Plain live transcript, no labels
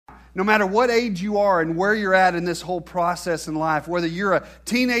no matter what age you are and where you're at in this whole process in life, whether you're a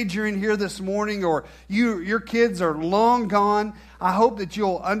teenager in here this morning or your kids are long gone, I hope that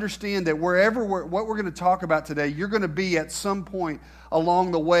you'll understand that what we're going to talk about today, you're going to be at some point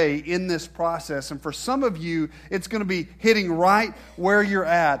along the way in this process. And for some of you, it's going to be hitting right where you're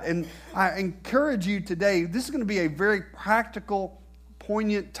at. And I encourage you today, this is going to be a very practical,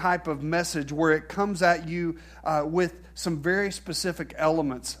 poignant type of message where it comes at you with some very specific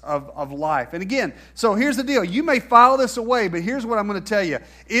elements of life. And again, so here's the deal. You may file this away, but here's what I'm going to tell you.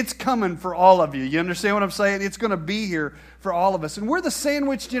 It's coming for all of you. You understand what I'm saying? It's going to be here for all of us. And we're the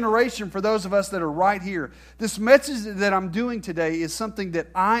sandwich generation for those of us that are right here. This message that I'm doing today is something that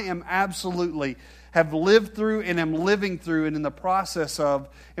I am absolutely have lived through and am living through and in the process of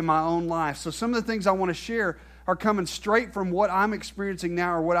in my own life. So some of the things I want to share are coming straight from what I'm experiencing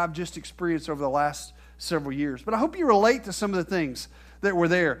now or what I've just experienced over the last several years. But I hope you relate to some of the things that were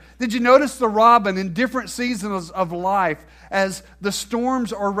there. Did you notice the robin in different seasons of life as the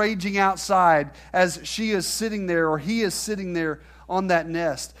storms are raging outside, as she is sitting there or he is sitting there on that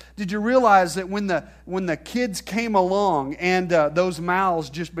nest? Did you realize that when the kids came along and those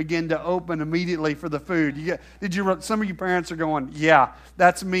mouths just began to open immediately for the food? Some of you parents are going, yeah,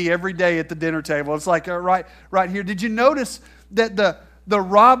 that's me every day at the dinner table. It's like right here. Did you notice that the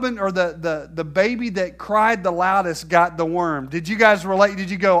robin or the baby that cried the loudest got the worm? Did you guys relate? Did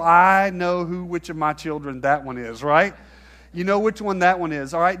you go, I know which of my children that one is, right? You know which one that one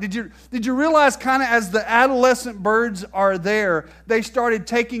is, all right? Did you realize kind of as the adolescent birds are there, they started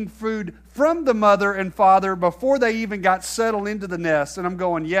taking food from the mother and father before they even got settled into the nest? And I'm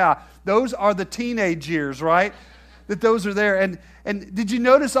going, yeah, those are the teenage years, right? That those are there. And did you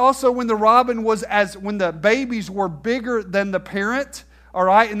notice also when the robin when the babies were bigger than the parent, all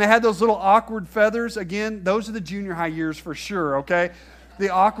right? And they had those little awkward feathers. Again, those are the junior high years for sure, okay? The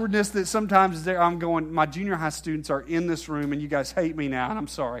awkwardness that sometimes is there. I'm going, my junior high students are in this room and you guys hate me now and I'm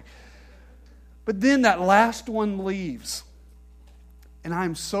sorry. But then that last one leaves. And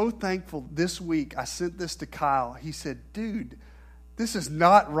I'm so thankful this week I sent this to Kyle. He said, dude, this is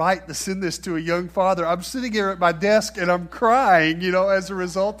not right to send this to a young father. I'm sitting here at my desk and I'm crying, as a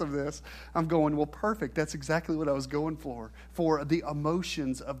result of this. I'm going, well, perfect. That's exactly what I was going for the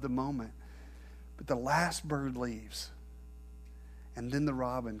emotions of the moment. But the last bird leaves. And then the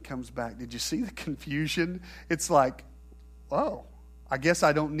robin comes back. Did you see the confusion? It's like, oh, I guess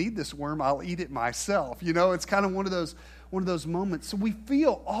I don't need this worm. I'll eat it myself. It's kind of one of those moments. So we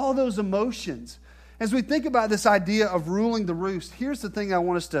feel all those emotions. As we think about this idea of ruling the roost, here's the thing I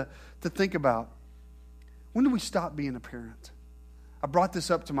want us to think about. When do we stop being a parent? I brought this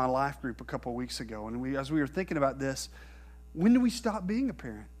up to my life group a couple of weeks ago, and as we were thinking about this, when do we stop being a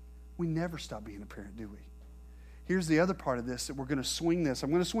parent? We never stop being a parent, do we? Here's the other part of this that we're going to swing this. I'm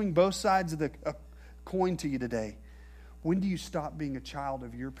going to swing both sides of the coin to you today. When do you stop being a child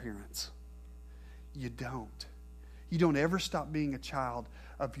of your parents? You don't. You don't ever stop being a child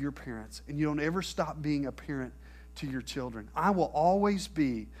of your parents, and you don't ever stop being a parent to your children. I will always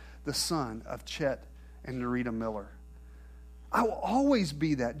be the son of Chet and Narita Miller. I will always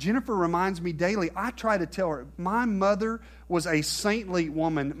be that. Jennifer reminds me daily. I try to tell her, my mother was a saintly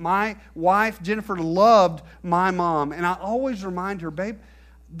woman. My wife, Jennifer, loved my mom. And I always remind her, babe,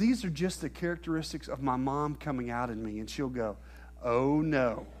 these are just the characteristics of my mom coming out in me. And she'll go, oh,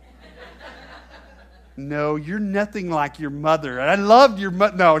 no. No, you're nothing like your mother. And I loved your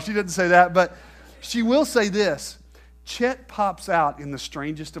mother. No, she didn't say that. But she will say this. Chet pops out in the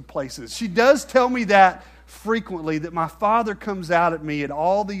strangest of places. She does tell me that frequently, that my father comes out at me at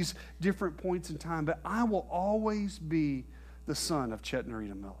all these different points in time, but I will always be the son of Chet and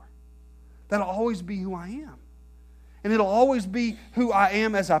Rita Miller. That'll always be who I am. And it'll always be who I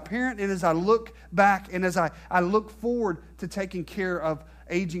am as a parent and as I look back and as I look forward to taking care of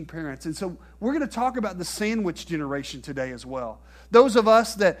aging parents. And so we're going to talk about the sandwich generation today as well. Those of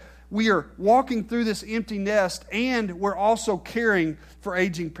us that we are walking through this empty nest and we're also caring for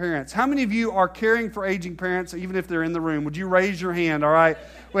aging parents. How many of you are caring for aging parents, even if they're in the room? Would you raise your hand, all right?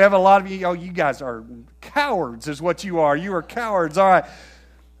 We have a lot of you. Oh, you guys are cowards is what you are. You are cowards, all right.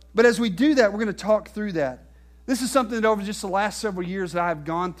 But as we do that, we're going to talk through that. This is something that over just the last several years that I've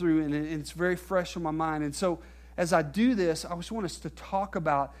gone through, and it's very fresh on my mind. And so as I do this, I just want us to talk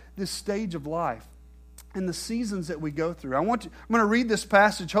about this stage of life and the seasons that we go through. I'm going to read this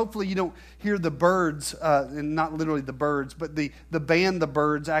passage. Hopefully you don't hear the birds, and not literally the birds, but the band The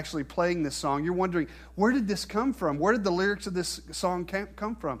Birds actually playing this song. You're wondering, where did this come from? Where did the lyrics of this song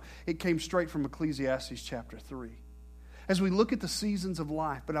come from? It came straight from Ecclesiastes chapter 3. As we look at the seasons of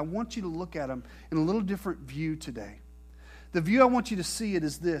life, but I want you to look at them in a little different view today. The view I want you to see it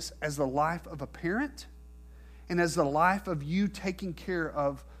is this, as the life of a parent and as the life of you taking care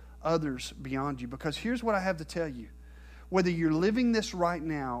of others beyond you. Because here's what I have to tell you. Whether you're living this right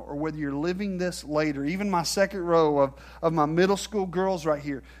now or whether you're living this later, even my second row of my middle school girls right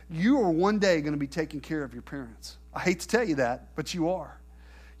here, you are one day going to be taking care of your parents. I hate to tell you that, but you are.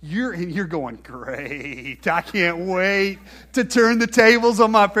 You're going, great, I can't wait to turn the tables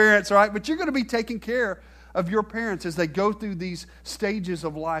on my parents, right? But you're going to be taking care of your parents as they go through these stages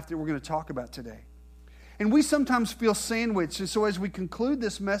of life that we're going to talk about today. And we sometimes feel sandwiched. And so as we conclude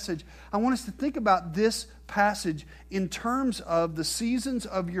this message, I want us to think about this passage in terms of the seasons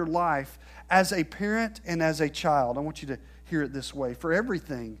of your life as a parent and as a child. I want you to hear it this way. For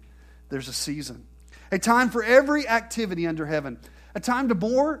everything, there's a season. A time for every activity under heaven. A time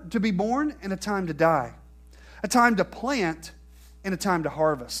to be born and a time to die. A time to plant and a time to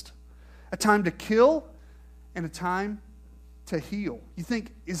harvest. A time to kill and a time to heal. You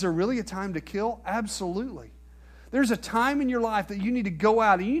think, is there really a time to kill? Absolutely. There's a time in your life that you need to go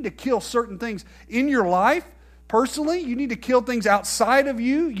out and you need to kill certain things in your life. Personally, you need to kill things outside of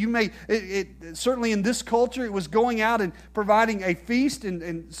you. You may, certainly in this culture, it was going out and providing a feast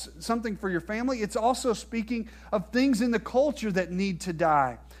and something for your family. It's also speaking of things in the culture that need to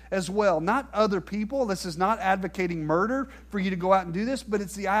die as well. Not other people. This is not advocating murder for you to go out and do this, but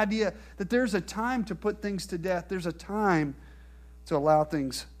it's the idea that there's a time to put things to death. There's a time to allow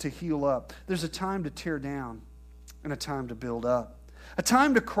things to heal up. There's a time to tear down and a time to build up. A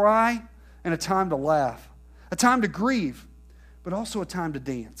time to cry and a time to laugh. A time to grieve, but also a time to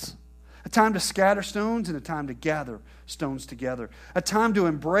dance. A time to scatter stones and a time to gather stones together. A time to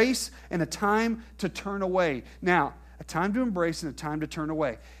embrace and a time to turn away. Now, a time to embrace and a time to turn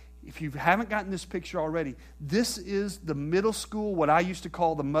away. If you haven't gotten this picture already, this is the middle school, what I used to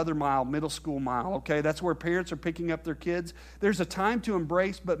call the mother mile, middle school mile, okay? That's where parents are picking up their kids. There's a time to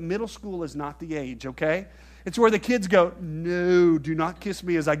embrace, but middle school is not the age, okay? It's where the kids go, no, do not kiss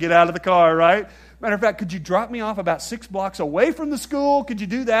me as I get out of the car, right? Matter of fact, could you drop me off about 6 blocks away from the school? Could you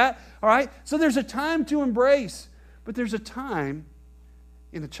do that? All right? So there's a time to embrace, but there's a time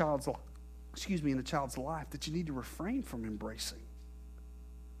in a child's life that you need to refrain from embracing.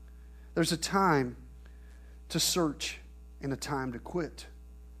 There's a time to search and a time to quit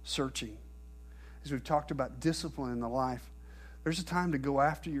searching. As we've talked about discipline in the life, there's a time to go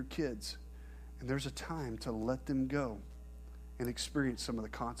after your kids, and there's a time to let them go and experience some of the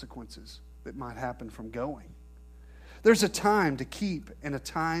consequences that might happen from going. There's a time to keep and a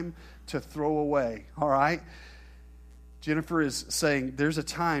time to throw away, all right? Jennifer is saying there's a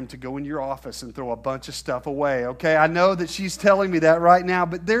time to go in your office and throw a bunch of stuff away, okay? I know that she's telling me that right now,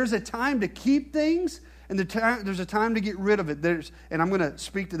 but there's a time to keep things and there's a time to get rid of it. And I'm going to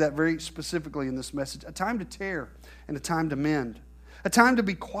speak to that very specifically in this message. A time to tear and a time to mend. A time to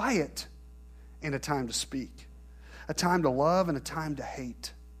be quiet and a time to speak. A time to love and a time to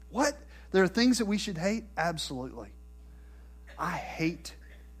hate. What? There are things that we should hate? Absolutely. I hate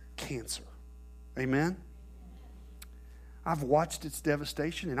cancer. Amen? I've watched its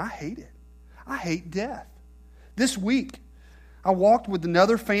devastation, and I hate it. I hate death. This week, I walked with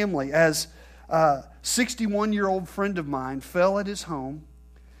another family as a 61-year-old friend of mine fell at his home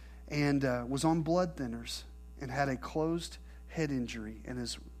and was on blood thinners and had a closed head injury, and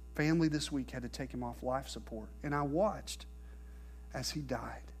his family this week had to take him off life support. And I watched as he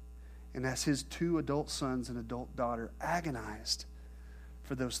died and as his 2 adult sons and adult daughter agonized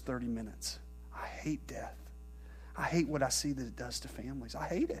for those 30 minutes. I hate death. I hate what I see that it does to families. I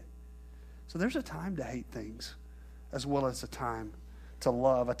hate it. So there's a time to hate things as well as a time to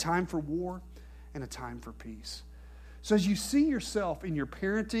love, a time for war and a time for peace. So as you see yourself in your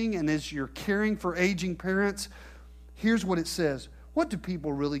parenting and as you're caring for aging parents, here's what it says. What do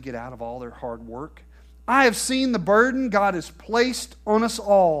people really get out of all their hard work? I have seen the burden God has placed on us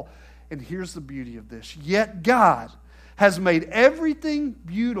all. And here's the beauty of this. Yet God has made everything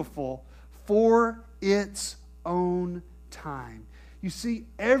beautiful for its own time. You see,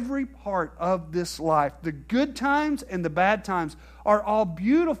 every part of this life, the good times and the bad times, are all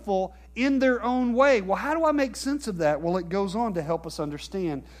beautiful in their own way. Well, how do I make sense of that? Well, it goes on to help us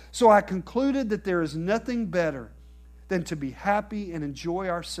understand. So I concluded that there is nothing better than to be happy and enjoy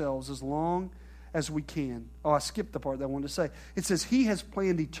ourselves as long as we can. Oh, I skipped the part that I wanted to say. It says, He has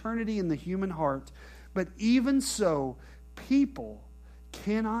planned eternity in the human heart, but even so, people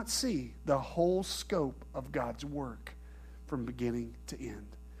cannot see the whole scope of God's work from beginning to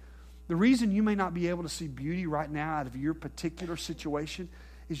end. The reason you may not be able to see beauty right now out of your particular situation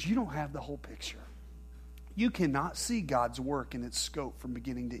is you don't have the whole picture. You cannot see God's work in its scope from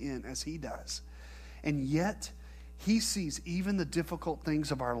beginning to end as He does. And yet, He sees even the difficult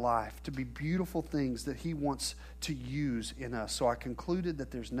things of our life to be beautiful things that He wants to use in us. So I concluded that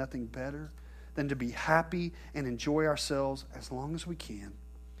there's nothing better than to be happy and enjoy ourselves as long as we can.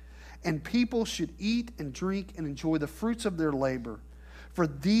 And people should eat and drink and enjoy the fruits of their labor, for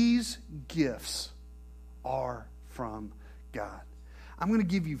these gifts are from God. I'm going to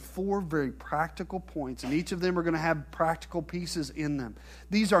give you 4 very practical points, and each of them are going to have practical pieces in them.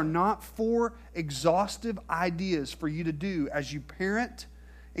 These are not 4 exhaustive ideas for you to do as you parent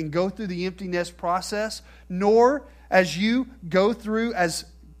and go through the empty nest process, nor as you go through as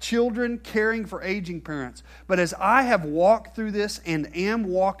children caring for aging parents. But as I have walked through this and am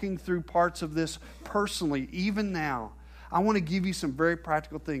walking through parts of this personally, even now, I want to give you some very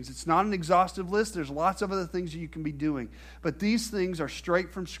practical things. It's not an exhaustive list. There's lots of other things that you can be doing. But these things are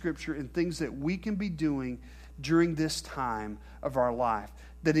straight from Scripture and things that we can be doing during this time of our life.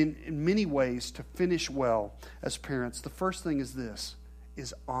 That in many ways, to finish well as parents, the first thing is this,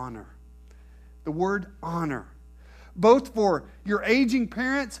 is honor. The word honor, both for your aging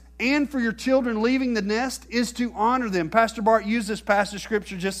parents and for your children leaving the nest, is to honor them. Pastor Bart used this passage of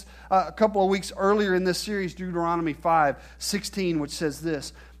Scripture just a couple of weeks earlier in this series, Deuteronomy 5:16, which says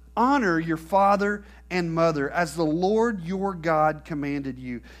this, honor your father and mother as the Lord your God commanded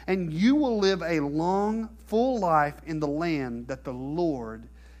you, and you will live a long, full life in the land that the Lord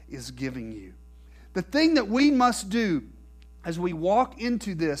is giving you. The thing that we must do as we walk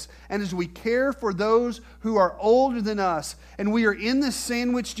into this and as we care for those who are older than us, and we are in this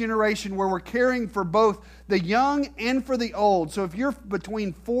sandwich generation where we're caring for both the young and for the old. So if you're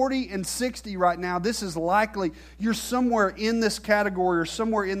between 40 and 60 right now, this is likely you're somewhere in this category or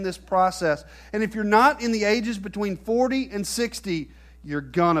somewhere in this process. And if you're not in the ages between 40 and 60, you're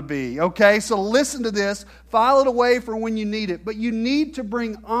gonna be, okay? So listen to this, file it away for when you need it. But you need to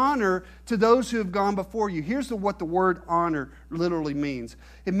bring honor to those who have gone before you. Here's what the word honor literally means.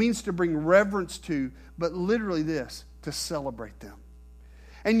 It means to bring reverence to, but literally this, to celebrate them.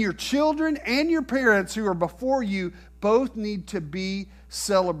 And your children and your parents who are before you both need to be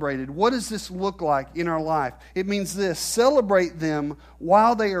celebrated. What does this look like in our life? It means this, celebrate them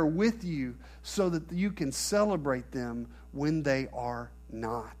while they are with you so that you can celebrate them when they are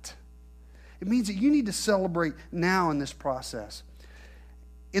not. It means that you need to celebrate now in this process.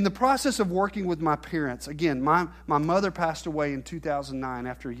 In the process of working with my parents, again, my mother passed away in 2009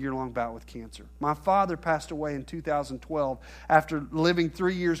 after a year-long bout with cancer. My father passed away in 2012 after living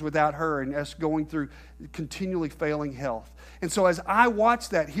 3 years without her and us going through continually failing health. And so as I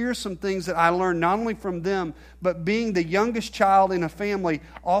watched that, here's some things that I learned not only from them, but being the youngest child in a family,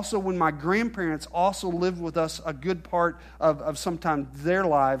 also when my grandparents also lived with us a good part of sometimes their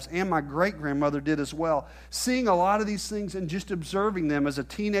lives, and my great-grandmother did as well. Seeing a lot of these things and just observing them as a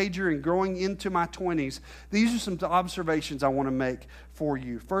teenager and growing into my 20s, these are some observations I want to make for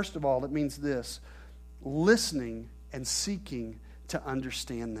you. First of all, it means this, listening and seeking to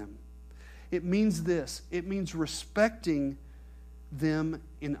understand them. It means this, it means respecting them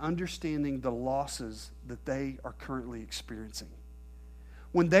in understanding the losses that they are currently experiencing.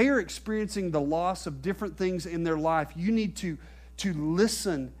 When they are experiencing the loss of different things in their life, you need to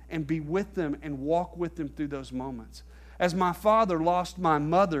listen and be with them and walk with them through those moments. As my father lost my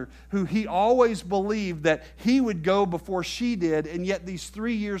mother, who he always believed that he would go before she did, and yet these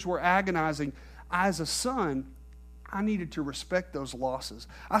 3 years were agonizing, as a son, I needed to respect those losses.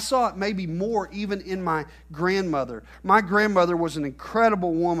 I saw it maybe more even in my grandmother. My grandmother was an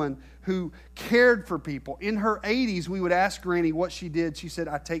incredible woman who cared for people. In her 80s, we would ask Granny what she did. She said,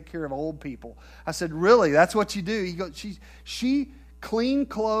 I take care of old people. I said, really? That's what you do? He goes, she cleaned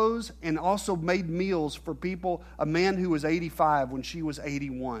clothes and also made meals for people, a man who was 85 when she was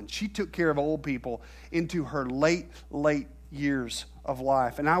 81. She took care of old people into her late years of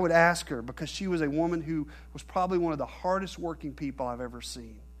life. And I would ask her, because she was a woman who was probably one of the hardest working people I've ever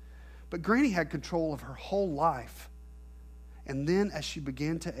seen. But Granny had control of her whole life. And then as she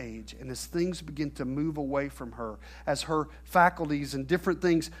began to age, and as things began to move away from her, as her faculties and different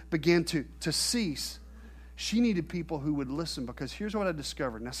things began to cease, she needed people who would listen, because here's what I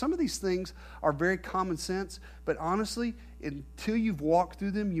discovered. Now, some of these things are very common sense, but honestly, until you've walked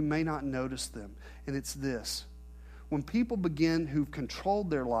through them, you may not notice them. And it's this. When people who've controlled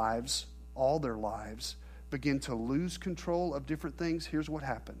their lives, all their lives, begin to lose control of different things, here's what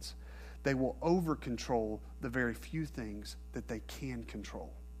happens. They will over-control the very few things that they can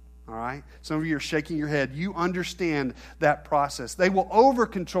control. All right? Some of you are shaking your head. You understand that process. They will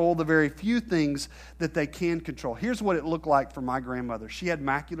over-control the very few things that they can control. Here's what it looked like for my grandmother. She had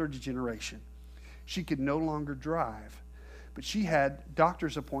macular degeneration. She could no longer drive. but she had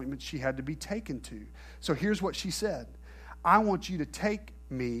doctor's appointments she had to be taken to. So here's what she said. I want you to take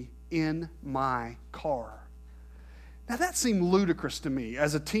me in my car. Now that seemed ludicrous to me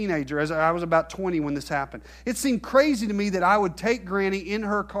as a teenager, as I was about 20 when this happened. It seemed crazy to me that I would take Granny in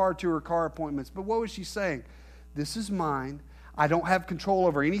her car to her car appointments. But what was she saying? This is mine. I don't have control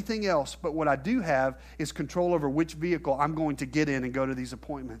over anything else, but what I do have is control over which vehicle I'm going to get in and go to these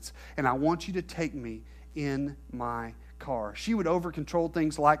appointments. And I want you to take me in my car. She would over-control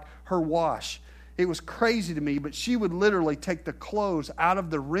things like her wash. It was crazy to me, but she would literally take the clothes out of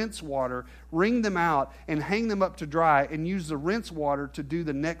the rinse water, wring them out, and hang them up to dry, and use the rinse water to do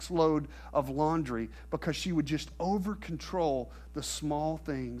the next load of laundry, because she would just over-control the small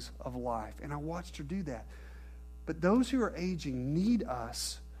things of life. And I watched her do that. But those who are aging need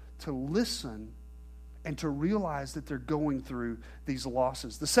us to listen and to realize that they're going through these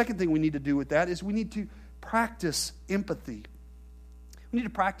losses. The second thing we need to do with that is we need to practice empathy. We need to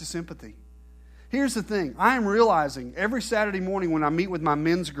practice empathy. Here's the thing. I am realizing every Saturday morning when I meet with my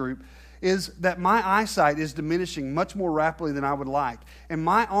men's group is that my eyesight is diminishing much more rapidly than I would like. And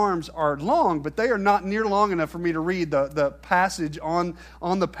my arms are long, but they are not near long enough for me to read the passage on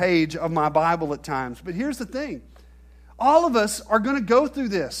the page of my Bible at times. But here's the thing. All of us are going to go through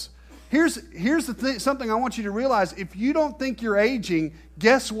this. Here's the thing, something I want you to realize. If you don't think you're aging,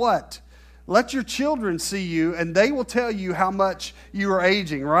 guess what? Let your children see you, and they will tell you how much you are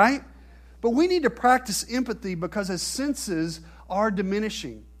aging, right? But we need to practice empathy because as senses are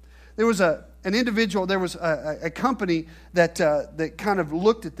diminishing. There was a company that kind of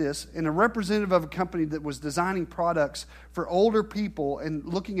looked at this, and a representative of a company that was designing products for older people and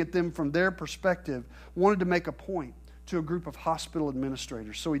looking at them from their perspective wanted to make a point to a group of hospital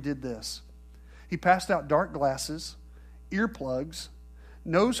administrators. So he did this. He passed out dark glasses, earplugs,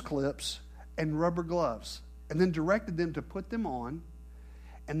 nose clips, and rubber gloves, and then directed them to put them on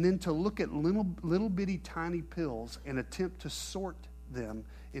and then to look at little bitty tiny pills and attempt to sort them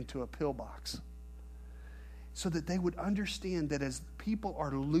into a pill box, so that they would understand that as people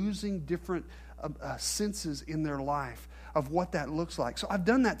are losing different senses in their life of what that looks like. So I've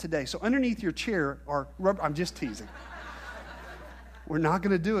done that today. So underneath your chair are rubber. I'm just teasing. We're not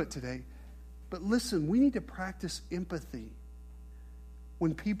going to do it today. But listen, we need to practice empathy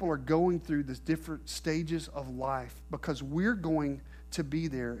when people are going through the different stages of life, because we're going to be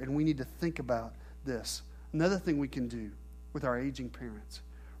there, and we need to think about this. Another thing we can do with our aging parents,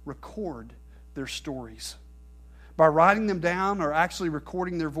 record their stories. By writing them down or actually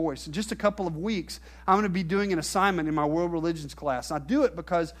recording their voice. In just a couple of weeks, I'm going to be doing an assignment in my world religions class. I do it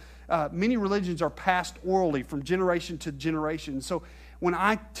because many religions are passed orally from generation to generation. So when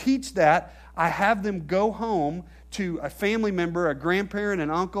I teach that, I have them go home to a family member, a grandparent, an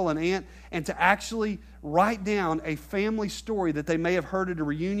uncle, an aunt, and to actually write down a family story that they may have heard at a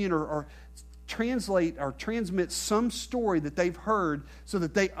reunion, or translate or transmit some story that they've heard so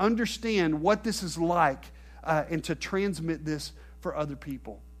that they understand what this is like, and to transmit this for other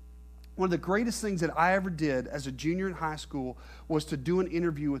people. One of the greatest things that I ever did as a junior in high school was to do an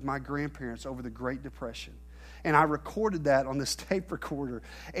interview with my grandparents over the Great Depression. And I recorded that on this tape recorder.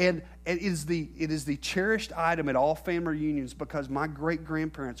 And it is the cherished item at all family reunions, because my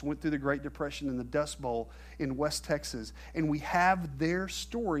great-grandparents went through the Great Depression in the Dust Bowl in West Texas. And we have their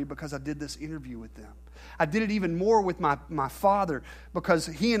story because I did this interview with them. I did it even more with my father, because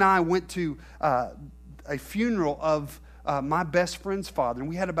he and I went to a funeral of my best friend's father. And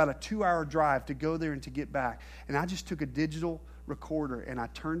we had about a 2-hour drive to go there and to get back. And I just took a digital recorder and I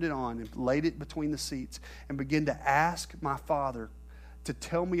turned it on and laid it between the seats and began to ask my father to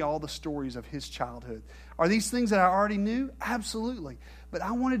tell me all the stories of his childhood. Are these things that I already knew? Absolutely. But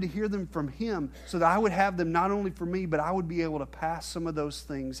I wanted to hear them from him so that I would have them not only for me, but I would be able to pass some of those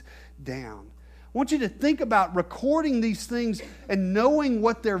things down. I want you to think about recording these things and knowing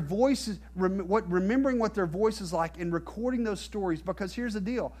what their voices, remembering what their voice is like, and recording those stories, because here's the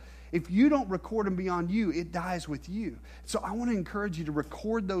deal. If you don't record them beyond you, it dies with you. So I want to encourage you to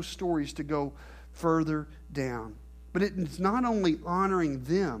record those stories to go further down. But it's not only honoring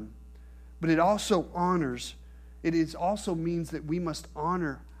them, but it also means that we must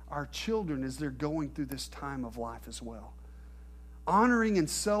honor our children as they're going through this time of life as well. Honoring and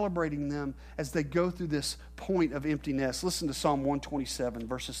celebrating them as they go through this point of emptiness. Listen to Psalm 127,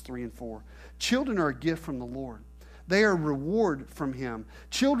 verses 3 and 4. Children are a gift from the Lord. They are a reward from Him.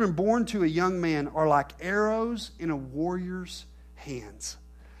 Children born to a young man are like arrows in a warrior's hands.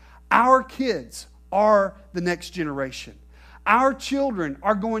 Our kids are the next generation. Our children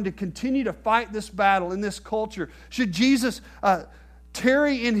are going to continue to fight this battle in this culture. Should Jesus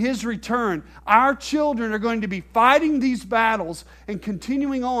tarry in His return, our children are going to be fighting these battles and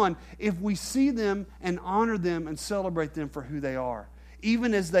continuing on if we see them and honor them and celebrate them for who they are,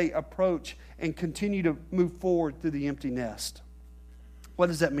 even as they approach and continue to move forward through the empty nest. What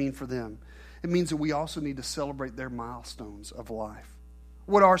does that mean for them? It means that we also need to celebrate their milestones of life.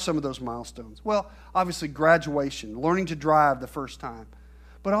 What are some of those milestones? Well, obviously graduation, learning to drive the first time,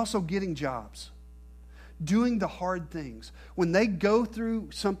 but also getting jobs, doing the hard things. When they go through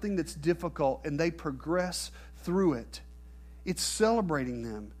something that's difficult and they progress through it, it's celebrating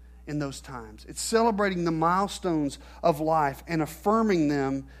them in those times. It's celebrating the milestones of life and affirming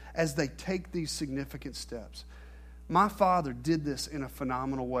them as they take these significant steps. My father did this in a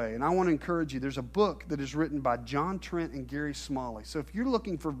phenomenal way, and I want to encourage you. There's a book that is written by John Trent and Gary Smalley. So if you're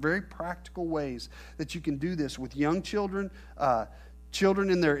looking for very practical ways that you can do this with young children, children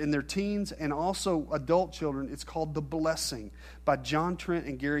in their teens, and also adult children, it's called The Blessing by John Trent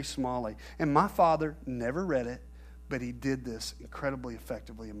and Gary Smalley. And my father never read it, but he did this incredibly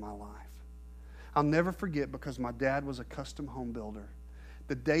effectively in my life. I'll never forget, because my dad was a custom home builder,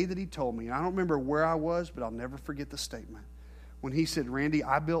 the day that he told me, and I don't remember where I was, but I'll never forget the statement, when he said, "Randy,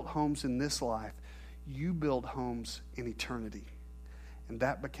 I built homes in this life. You build homes in eternity." And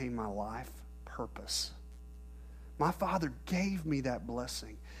that became my life purpose. My father gave me that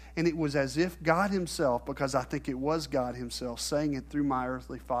blessing. And it was as if God Himself, because I think it was God Himself saying it through my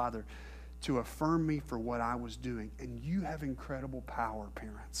earthly father, to affirm me for what I was doing. And you have incredible power,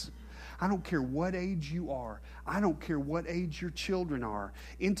 parents. I don't care what age you are. I don't care what age your children are.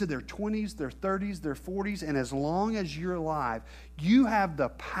 Into their 20s, their 30s, their 40s, and as long as you're alive, you have the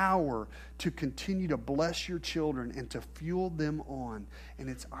power to continue to bless your children and to fuel them on. And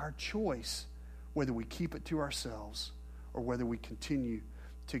it's our choice whether we keep it to ourselves or whether we continue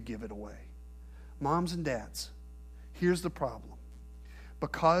to give it away. Moms and dads, here's the problem.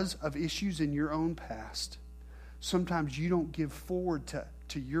 Because of issues in your own past, sometimes you don't give forward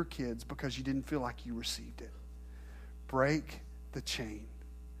to your kids because you didn't feel like you received it. Break the chain.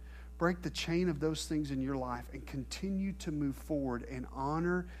 Break the chain of those things in your life and continue to move forward and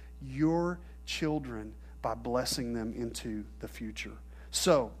honor your children by blessing them into the future.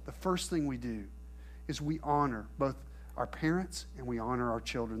 So, the first thing we do is we honor both our parents and we honor our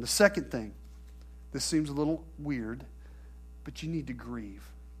children. The second thing, this seems a little weird, but you need to grieve.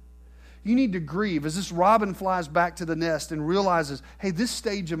 You need to grieve as this robin flies back to the nest and realizes, hey, this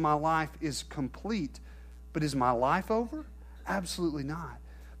stage of my life is complete. But is my life over? Absolutely not.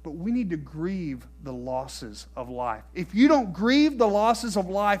 But we need to grieve the losses of life. If you don't grieve the losses of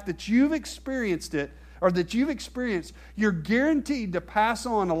life that you've experienced you're guaranteed to pass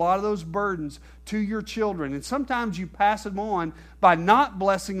on a lot of those burdens to your children. And sometimes you pass them on by not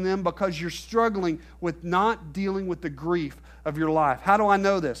blessing them because you're struggling with not dealing with the grief of your life. How do I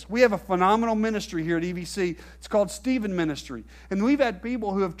know this? We have a phenomenal ministry here at EVC. It's called Stephen Ministry. And we've had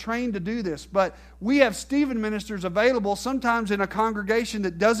people who have trained to do this. But we have Stephen ministers available sometimes in a congregation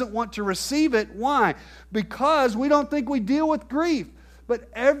that doesn't want to receive it. Why? Because we don't think we deal with grief. But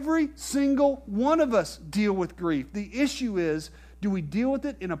every single one of us deal with grief. The issue is, do we deal with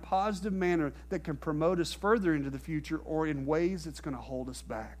it in a positive manner that can promote us further into the future or in ways that's going to hold us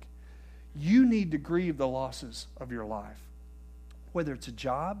back? You need to grieve the losses of your life. Whether it's a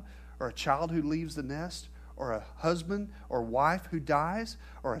job or a child who leaves the nest or a husband or wife who dies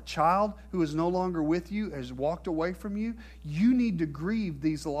or a child who is no longer with you, has walked away from you, you need to grieve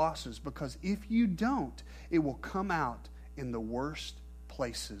these losses, because if you don't, it will come out in the worst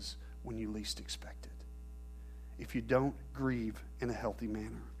places when you least expect it, if you don't grieve in a healthy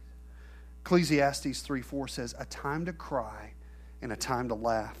manner. Ecclesiastes 3:4 says, a time to cry and a time to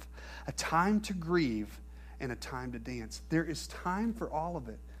laugh, a time to grieve and a time to dance. There is time for all of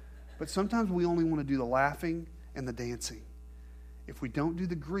it, but sometimes we only want to do the laughing and the dancing. If we don't do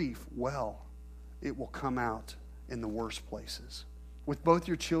the grief, well, it will come out in the worst places. With both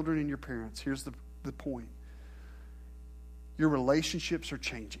your children and your parents, here's the point. Your relationships are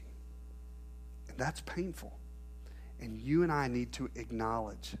changing, and that's painful. And you and I need to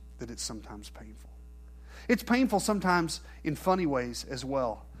acknowledge that it's sometimes painful. It's painful sometimes in funny ways as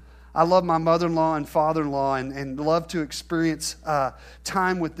well. I love my mother-in-law and father-in-law and love to experience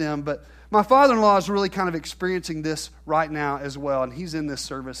time with them. But my father-in-law is really kind of experiencing this right now as well. And he's in this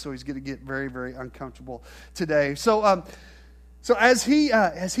service, so he's going to get very, very uncomfortable today. So as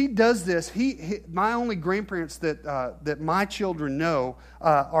he does this, my only grandparents that my children know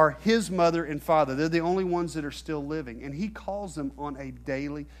are his mother and father. They're the only ones that are still living, and he calls them on a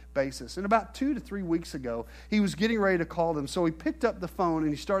daily basis. And about 2 to 3 weeks ago, he was getting ready to call them, so he picked up the phone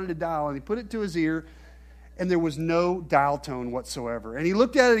and he started to dial, and he put it to his ear, and there was no dial tone whatsoever. And he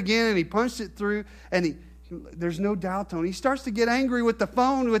looked at it again, and he punched it through, and there's no dial tone. He starts to get angry with the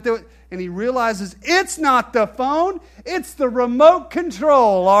phone, and he realizes it's not the phone, it's the remote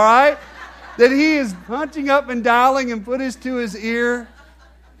control, all right, that he is punching up and dialing and put to his ear.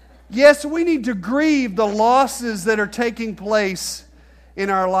 Yes, we need to grieve the losses that are taking place in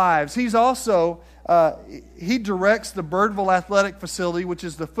our lives. He's also, he directs the Birdville Athletic Facility, which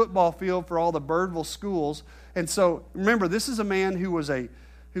is the football field for all the Birdville schools. And so, remember, this is a man who was a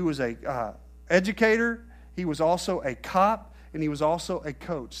educator. He was also a cop, and he was also a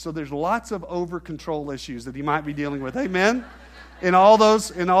coach. So there's lots of over-control issues that he might be dealing with. Amen? In all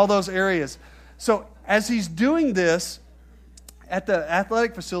those areas. So as he's doing this, at the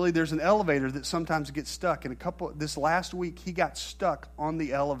athletic facility, there's an elevator that sometimes gets stuck. And this last week, he got stuck on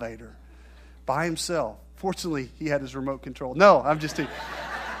the elevator by himself. Fortunately, he had his remote control. No, I'm just teasing.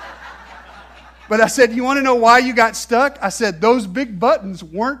 But I said, you want to know why you got stuck? I said, those big buttons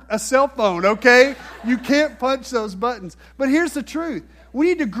weren't a cell phone, okay? You can't punch those buttons. But here's the truth. We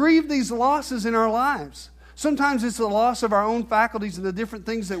need to grieve these losses in our lives. Sometimes it's the loss of our own faculties and the different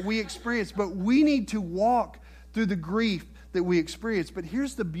things that we experience, but we need to walk through the grief that we experience. But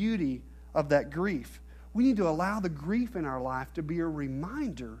here's the beauty of that grief. We need to allow the grief in our life to be a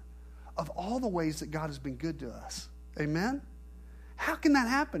reminder of all the ways that God has been good to us. Amen? How can that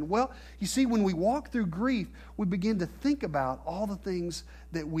happen? Well, you see, when we walk through grief, we begin to think about all the things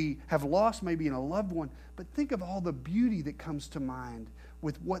that we have lost, maybe in a loved one, but think of all the beauty that comes to mind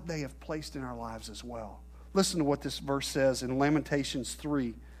with what they have placed in our lives as well. Listen to what this verse says in Lamentations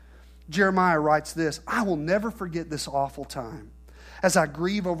 3. Jeremiah writes this, I will never forget this awful time as I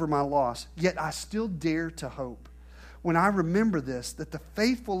grieve over my loss, yet I still dare to hope. When I remember this, that the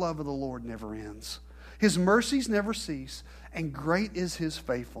faithful love of the Lord never ends. His mercies never cease, and great is His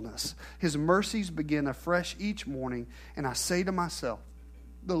faithfulness. His mercies begin afresh each morning, and I say to myself,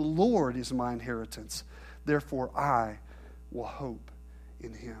 the Lord is my inheritance, therefore I will hope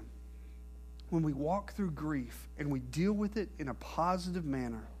in Him. When we walk through grief and we deal with it in a positive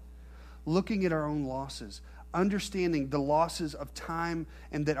manner, looking at our own losses, understanding the losses of time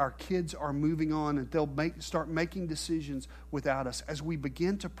and that our kids are moving on and they'll start making decisions without us. As we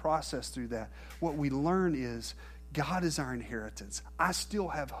begin to process through that, what we learn is God is our inheritance. I still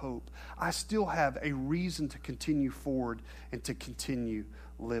have hope. I still have a reason to continue forward and to continue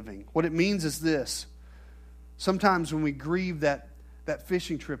living. What it means is this. Sometimes when we grieve that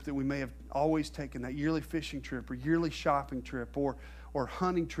fishing trip that we may have always taken, that yearly fishing trip or yearly shopping trip or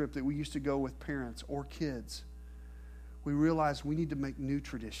hunting trip that we used to go with parents or kids, we realize we need to make new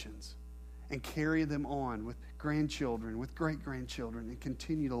traditions and carry them on with grandchildren, with great-grandchildren, and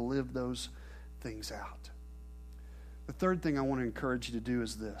continue to live those things out. The third thing I want to encourage you to do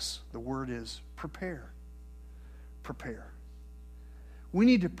is this. The word is prepare. Prepare. We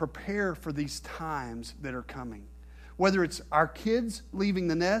need to prepare for these times that are coming. Whether it's our kids leaving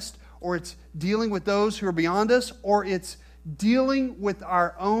the nest, or it's dealing with those who are beyond us, or it's dealing with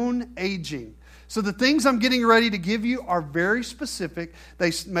our own aging. So the things I'm getting ready to give you are very specific.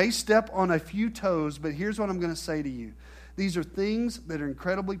 They may step on a few toes, but here's what I'm going to say to you. These are things that are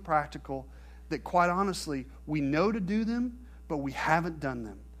incredibly practical that, quite honestly, we know to do them, but we haven't done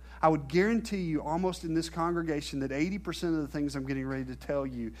them. I would guarantee you almost in this congregation that 80% of the things I'm getting ready to tell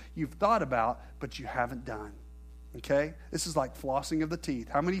you, you've thought about, but you haven't done. Okay? This is like flossing of the teeth.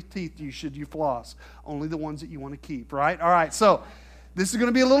 How many teeth should you floss? Only the ones that you want to keep, right? All right, so this is going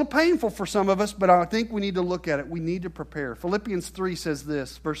to be a little painful for some of us, but I think we need to look at it. We need to prepare. Philippians 3 says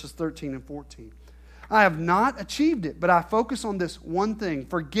this, verses 13 and 14. I have not achieved it, but I focus on this one thing.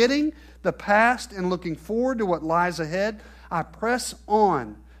 Forgetting the past and looking forward to what lies ahead, I press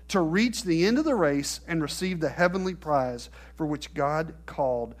on to reach the end of the race and receive the heavenly prize for which God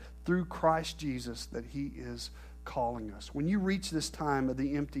called through Christ Jesus, that He is calling us. When you reach this time of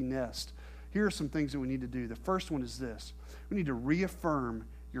the empty nest, here are some things that we need to do. The first one is this. We need to reaffirm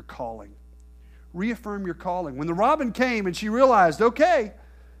your calling. Reaffirm your calling. When the robin came and she realized, okay,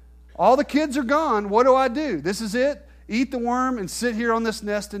 all the kids are gone, what do? This is it? Eat the worm and sit here on this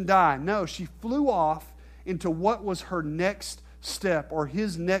nest and die. No, she flew off into what was her next step, or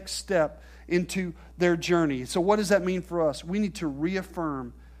his next step into their journey. So what does that mean for us? We need to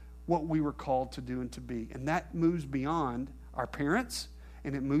reaffirm what we were called to do and to be. And that moves beyond our parents,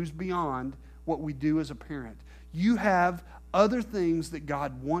 and it moves beyond what we do as a parent. You have other things that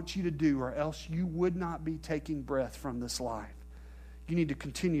God wants you to do, or else you would not be taking breath from this life. You need to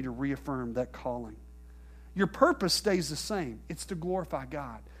continue to reaffirm that calling. Your purpose stays the same. It's to glorify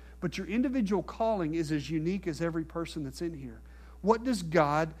God. But your individual calling is as unique as every person that's in here. What does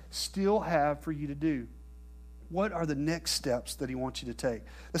God still have for you to do? what are the next steps that He wants you to take?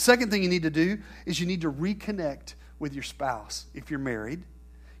 The second thing you need to do is you need to reconnect with your spouse. If you're married,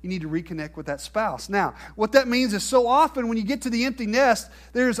 you need to reconnect with that spouse. Now, what that means is so often when you get to the empty nest,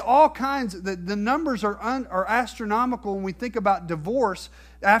 there's all kinds, the numbers are astronomical when we think about divorce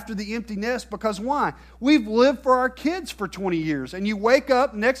after the empty nest. Because why? We've lived for our kids for 20 years. And you wake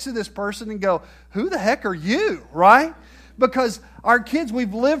up next to this person and go, who the heck are you, right? Because our kids,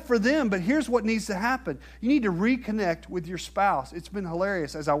 we've lived for them, but here's what needs to happen. You need to reconnect with your spouse. It's been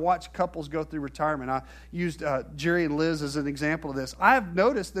hilarious as I watch couples go through retirement. I used Jerry and Liz as an example of this. I have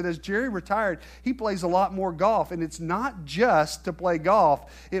noticed that as Jerry retired, he plays a lot more golf, and it's not just to play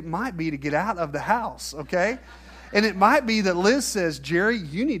golf. It might be to get out of the house, okay? And it might be that Liz says, Jerry,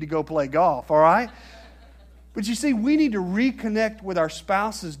 you need to go play golf, all right? But you see, we need to reconnect with our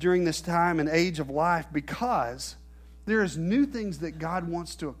spouses during this time and age of life because there is new things that God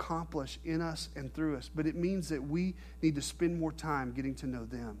wants to accomplish in us and through us, but it means that we need to spend more time getting to know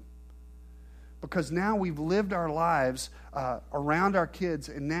them. Because now we've lived our lives around our kids,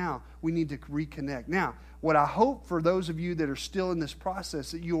 and now we need to reconnect. Now, what I hope for those of you that are still in this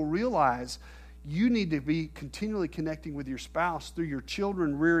process, that you'll realize you need to be continually connecting with your spouse through your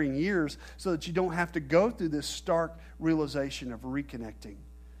children rearing years so that you don't have to go through this stark realization of reconnecting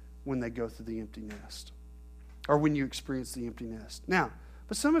when they go through the empty nest. Or when you experience the empty nest. Now,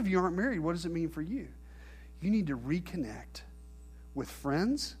 but some of you aren't married. What does it mean for you? You need to reconnect with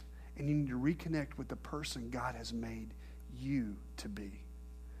friends, and you need to reconnect with the person God has made you to be.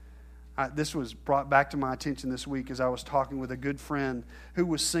 This was brought back to my attention this week as I was talking with a good friend who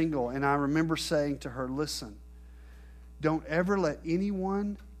was single, and I remember saying to her, listen, don't ever let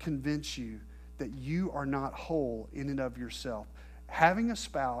anyone convince you that you are not whole in and of yourself. Having a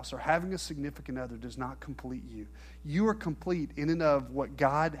spouse or having a significant other does not complete you. You are complete in and of what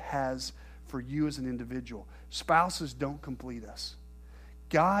God has for you as an individual. Spouses don't complete us.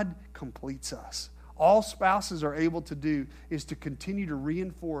 God completes us. All spouses are able to do is to continue to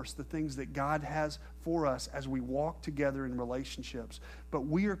reinforce the things that God has for us as we walk together in relationships. But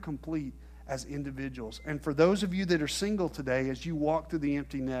we are complete as individuals. And for those of you that are single today, as you walk through the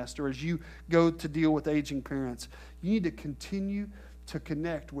empty nest or as you go to deal with aging parents, you need to continue to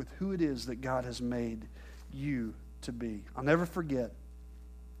connect with who it is that God has made you to be. I'll never forget,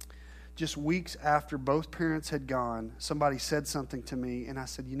 just weeks after both parents had gone, somebody said something to me, and I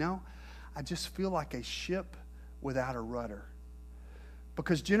said, I just feel like a ship without a rudder.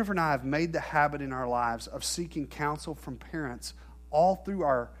 Because Jennifer and I have made the habit in our lives of seeking counsel from parents all through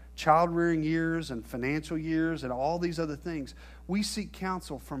our child-rearing years and financial years and all these other things. We seek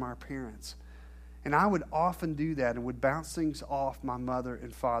counsel from our parents. And I would often do that and would bounce things off my mother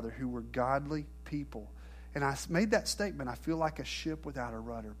and father who were godly people. And I made that statement, I feel like a ship without a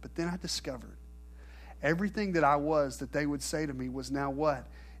rudder. But then I discovered everything that I was that they would say to me was now what?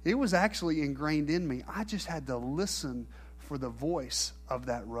 It was actually ingrained in me. I just had to listen for the voice of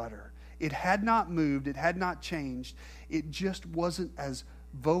that rudder. It had not moved. It had not changed. It just wasn't as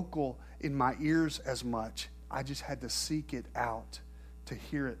vocal in my ears as much. I just had to seek it out to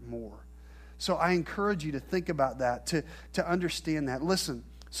hear it more. So I encourage you to think about that, to understand that. Listen,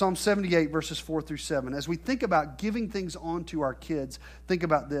 Psalm 78, verses 4 through 7. As we think about giving things on to our kids, think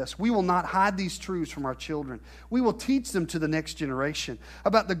about this. We will not hide these truths from our children. We will teach them to the next generation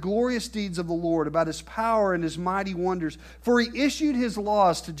about the glorious deeds of the Lord, about His power and His mighty wonders. For He issued His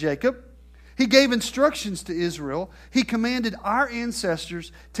laws to Jacob. He gave instructions to Israel. He commanded our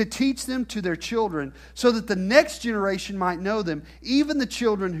ancestors to teach them to their children so that the next generation might know them, even the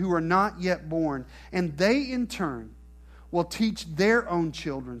children who are not yet born. And they, in turn, will teach their own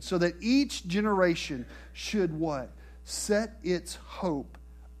children so that each generation should what? Set its hope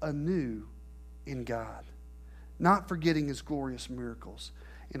anew in God, not forgetting His glorious miracles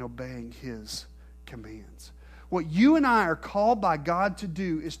and obeying His commands. What you and I are called by God to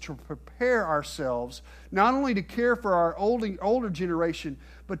do is to prepare ourselves, not only to care for our older generation,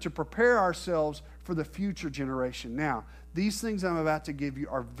 but to prepare ourselves for the future generation. Now, these things I'm about to give you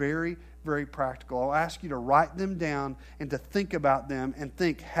are very, very practical. I'll ask you to write them down and to think about them and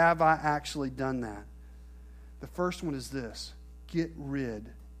think, have I actually done that? The first one is this: get rid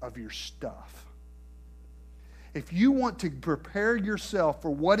of your stuff. If you want to prepare yourself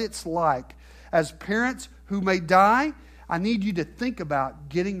for what it's like as parents who may die, I need you to think about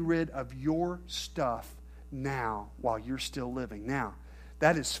getting rid of your stuff now while you're still living. Now,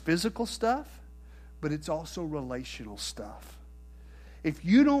 that is physical stuff, but it's also relational stuff. If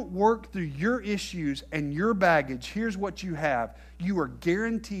you don't work through your issues and your baggage, here's what you have. You are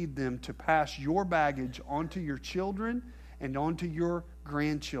guaranteed them to pass your baggage onto your children and onto your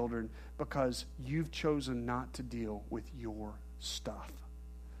grandchildren because you've chosen not to deal with your stuff.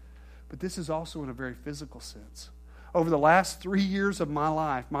 But this is also in a very physical sense. Over the last 3 years of my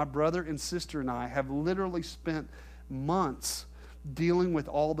life, my brother and sister and I have literally spent months dealing with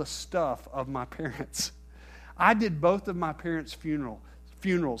all the stuff of my parents. I did both of my parents'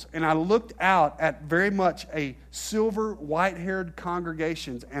 funerals, and I looked out at very much a silver, white-haired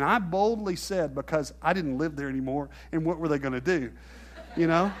congregations, and I boldly said, because I didn't live there anymore, and what were they going to do? You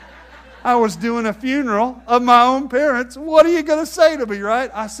know? I was doing a funeral of my own parents. What are you going to say to me, right?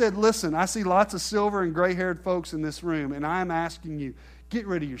 I said, listen, I see lots of silver and gray-haired folks in this room, and I'm asking you, get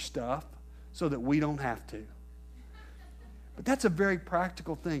rid of your stuff so that we don't have to. But that's a very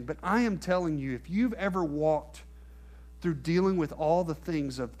practical thing. But I am telling you, if you've ever walked through dealing with all the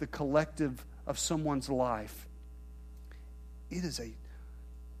things of the collective of someone's life, it is a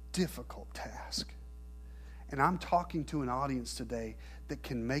difficult task. And I'm talking to an audience today that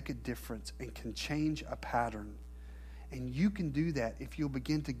can make a difference and can change a pattern. And you can do that if you'll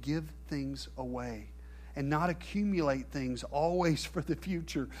begin to give things away and not accumulate things always for the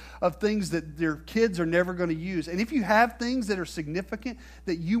future of things that their kids are never going to use. And if you have things that are significant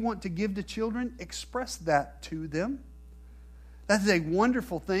that you want to give to children, express that to them. That is a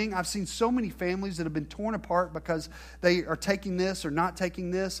wonderful thing. I've seen so many families that have been torn apart because they are taking this or not taking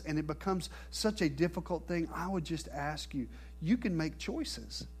this, and it becomes such a difficult thing. I would just ask you, you can make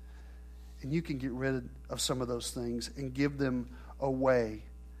choices, and you can get rid of some of those things and give them away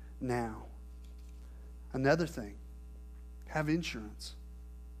now. Another thing, have insurance.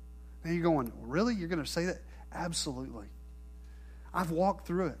 Now you're going, really? You're going to say that? Absolutely. I've walked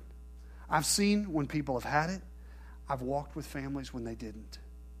through it. I've seen when people have had it. I've walked with families when they didn't.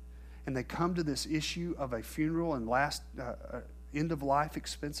 And they come to this issue of a funeral and last end-of-life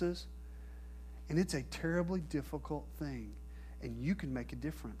expenses, and it's a terribly difficult thing. And you can make a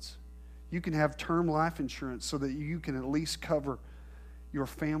difference. You can have term life insurance so that you can at least cover your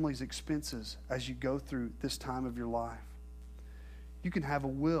family's expenses as you go through this time of your life. You can have a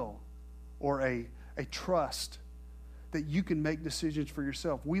will or a trust that you can make decisions for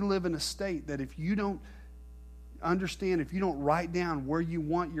yourself. We live in a state that if you don't understand, if you don't write down where you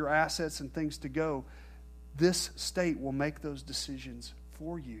want your assets and things to go, this state will make those decisions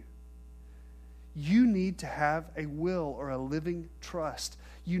for you. You need to have a will or a living trust.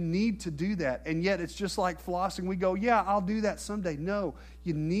 You need to do that. And yet it's just like flossing. We go, yeah, I'll do that someday. No,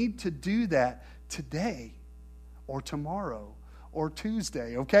 you need to do that today or tomorrow or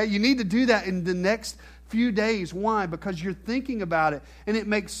Tuesday, okay? You need to do that in the next few days. Why? Because you're thinking about it, and it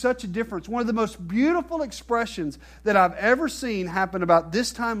makes such a difference. One of the most beautiful expressions that I've ever seen happen about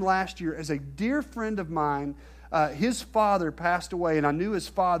this time last year is a dear friend of mine. His father passed away, and I knew his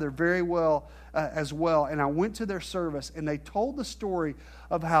father very well as well. And I went to their service, and they told the story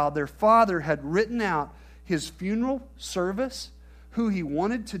of how their father had written out his funeral service, who he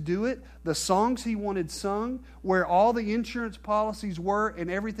wanted to do it, the songs he wanted sung, where all the insurance policies were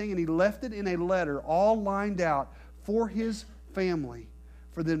and everything, and he left it in a letter all lined out for his family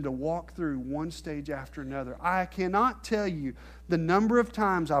for them to walk through one stage after another. I cannot tell you the number of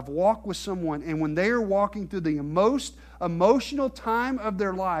times I've walked with someone, and when they are walking through the most emotional time of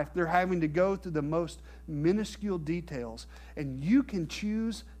their life, they're having to go through the most minuscule details. And you can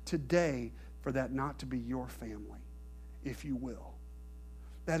choose today for that not to be your family, if you will.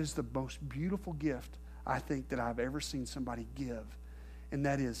 That is the most beautiful gift, I think, that I've ever seen somebody give. And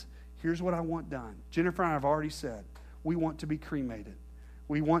that is, here's what I want done. Jennifer and I have already said, we want to be cremated.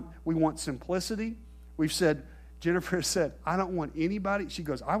 We want simplicity. We've said, Jennifer has said, I don't want anybody. She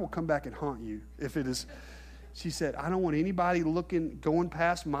goes, I will come back and haunt you if it is. She said, I don't want anybody going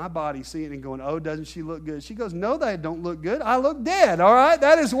past my body, seeing it and going, oh, doesn't she look good? She goes, no, they don't look good. I look dead, all right?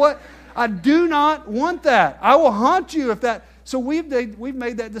 That is what, I do not want that. I will haunt you if that. So we've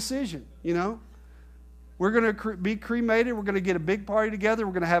made that decision, you know. We're going to be cremated. We're going to get a big party together.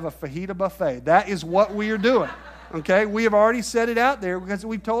 We're going to have a fajita buffet. That is what we are doing, okay? We have already set it out there because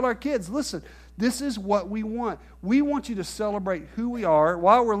we've told our kids, listen, this is what we want. We want you to celebrate who we are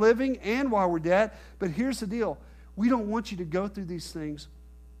while we're living and while we're dead. But here's the deal. We don't want you to go through these things.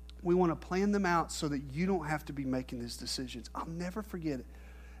 We want to plan them out so that you don't have to be making these decisions. I'll never forget it.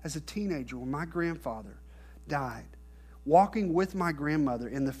 As a teenager, when my grandfather died, walking with my grandmother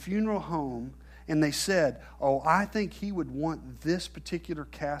in the funeral home, and they said, oh, I think he would want this particular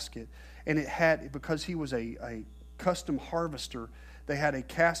casket. And it had, because he was a custom harvester, they had a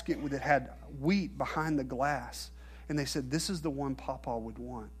casket that had wheat behind the glass. And they said, this is the one Papa would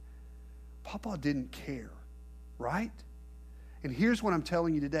want. Papa didn't care, right? And here's what I'm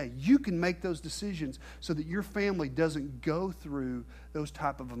telling you today. You can make those decisions so that your family doesn't go through those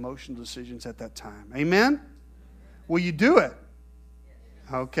type of emotional decisions at that time. Amen? Will you do it?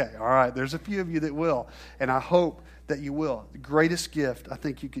 Okay, all right. There's a few of you that will, and I hope that you will. The greatest gift I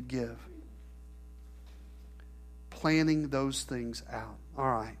think you could give. Planning those things out. All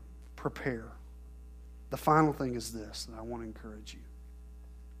right, prepare. The final thing is this that I want to encourage you.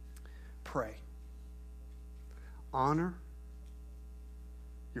 Pray. Honor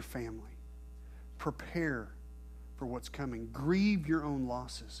your family. Prepare for what's coming. Grieve your own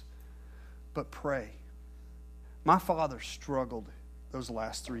losses, but pray. My father struggled those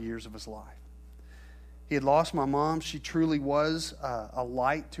last 3 years of his life. He had lost my mom. She truly was a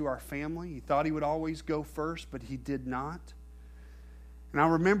light to our family. He thought he would always go first, but he did not. And I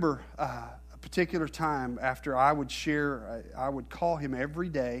remember a particular time after I would share, I would call him every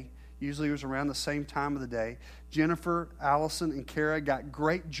day. Usually it was around the same time of the day. Jennifer, Allison, and Kara got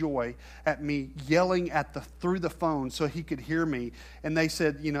great joy at me yelling through the phone so he could hear me. And they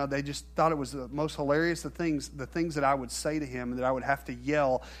said, they just thought it was the most hilarious, the things that I would say to him and that I would have to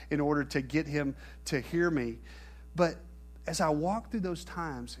yell in order to get him to hear me. But as I walked through those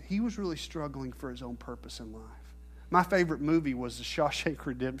times, he was really struggling for his own purpose in life. My favorite movie was The Shawshank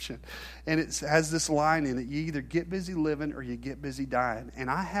Redemption. And it has this line in it, you either get busy living or you get busy dying. And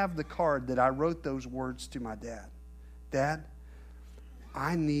I have the card that I wrote those words to my dad. Dad,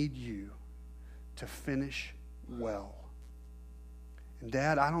 I need you to finish well. And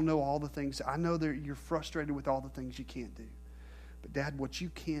Dad, I don't know all the things. I know that you're frustrated with all the things you can't do. But Dad, what you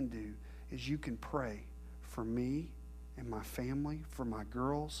can do is you can pray for me and my family, for my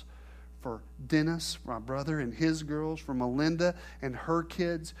girls, for Dennis, my brother, and his girls, for Melinda and her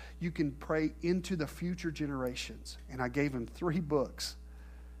kids. You can pray into the future generations. And I gave him 3 books.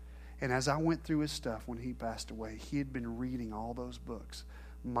 And as I went through his stuff when he passed away, he had been reading all those books.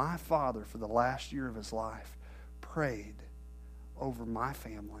 My father, for the last year of his life, prayed over my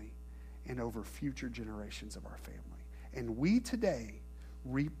family and over future generations of our family. And we today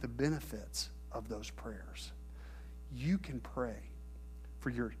reap the benefits of those prayers. You can pray for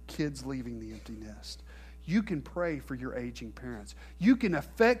your kids leaving the empty nest. You can pray for your aging parents. You can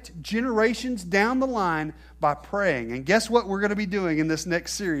affect generations down the line by praying. And guess what we're going to be doing in this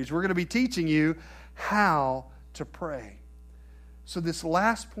next series? We're going to be teaching you how to pray. So this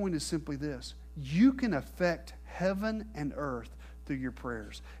last point is simply this. You can affect heaven and earth through your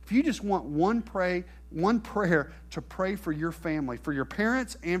prayers. If you just want one prayer to pray for your family, for your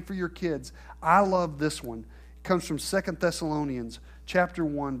parents and for your kids, I love this one. It comes from 2 Thessalonians chapter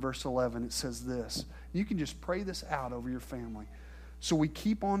 1, verse 11. It says this. You can just pray this out over your family. So we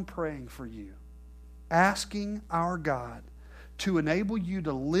keep on praying for you, asking our God to enable you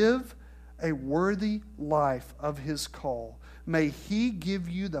to live a worthy life of His call. May He give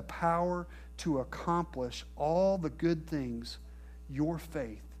you the power to accomplish all the good things your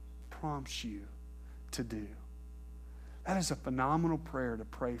faith prompts you to do. That is a phenomenal prayer to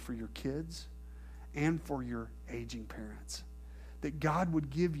pray for your kids and for your aging parents. That God would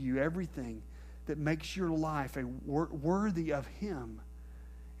give you everything that makes your life worthy of Him,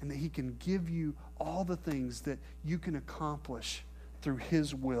 and that He can give you all the things that you can accomplish through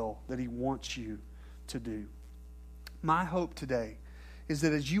His will that He wants you to do. My hope today is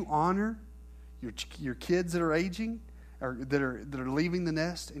that as you honor your kids that are aging, or that are leaving the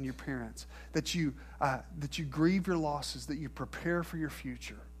nest, and your parents, that you grieve your losses, that you prepare for your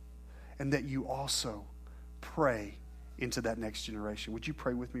future, and that you also pray into that next generation. Would you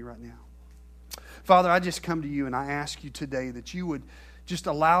pray with me right now? Father, I just come to you and I ask you today that you would just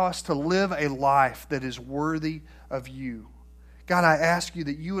allow us to live a life that is worthy of you. God, I ask you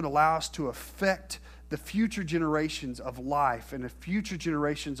that you would allow us to affect the future generations of life and the future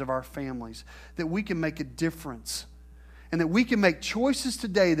generations of our families, that we can make a difference and that we can make choices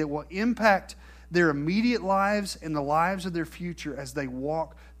today that will impact their immediate lives and the lives of their future as they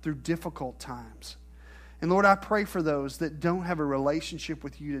walk through difficult times. And Lord, I pray for those that don't have a relationship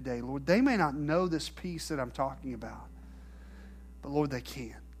with you today. Lord, they may not know this peace that I'm talking about, but Lord, they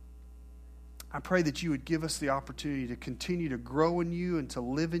can. I pray that you would give us the opportunity to continue to grow in you and to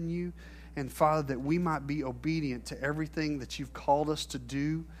live in you. And Father, that we might be obedient to everything that you've called us to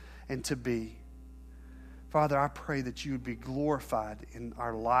do and to be. Father, I pray that you would be glorified in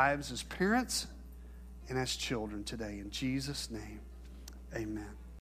our lives as parents and as children today. In Jesus' name, amen.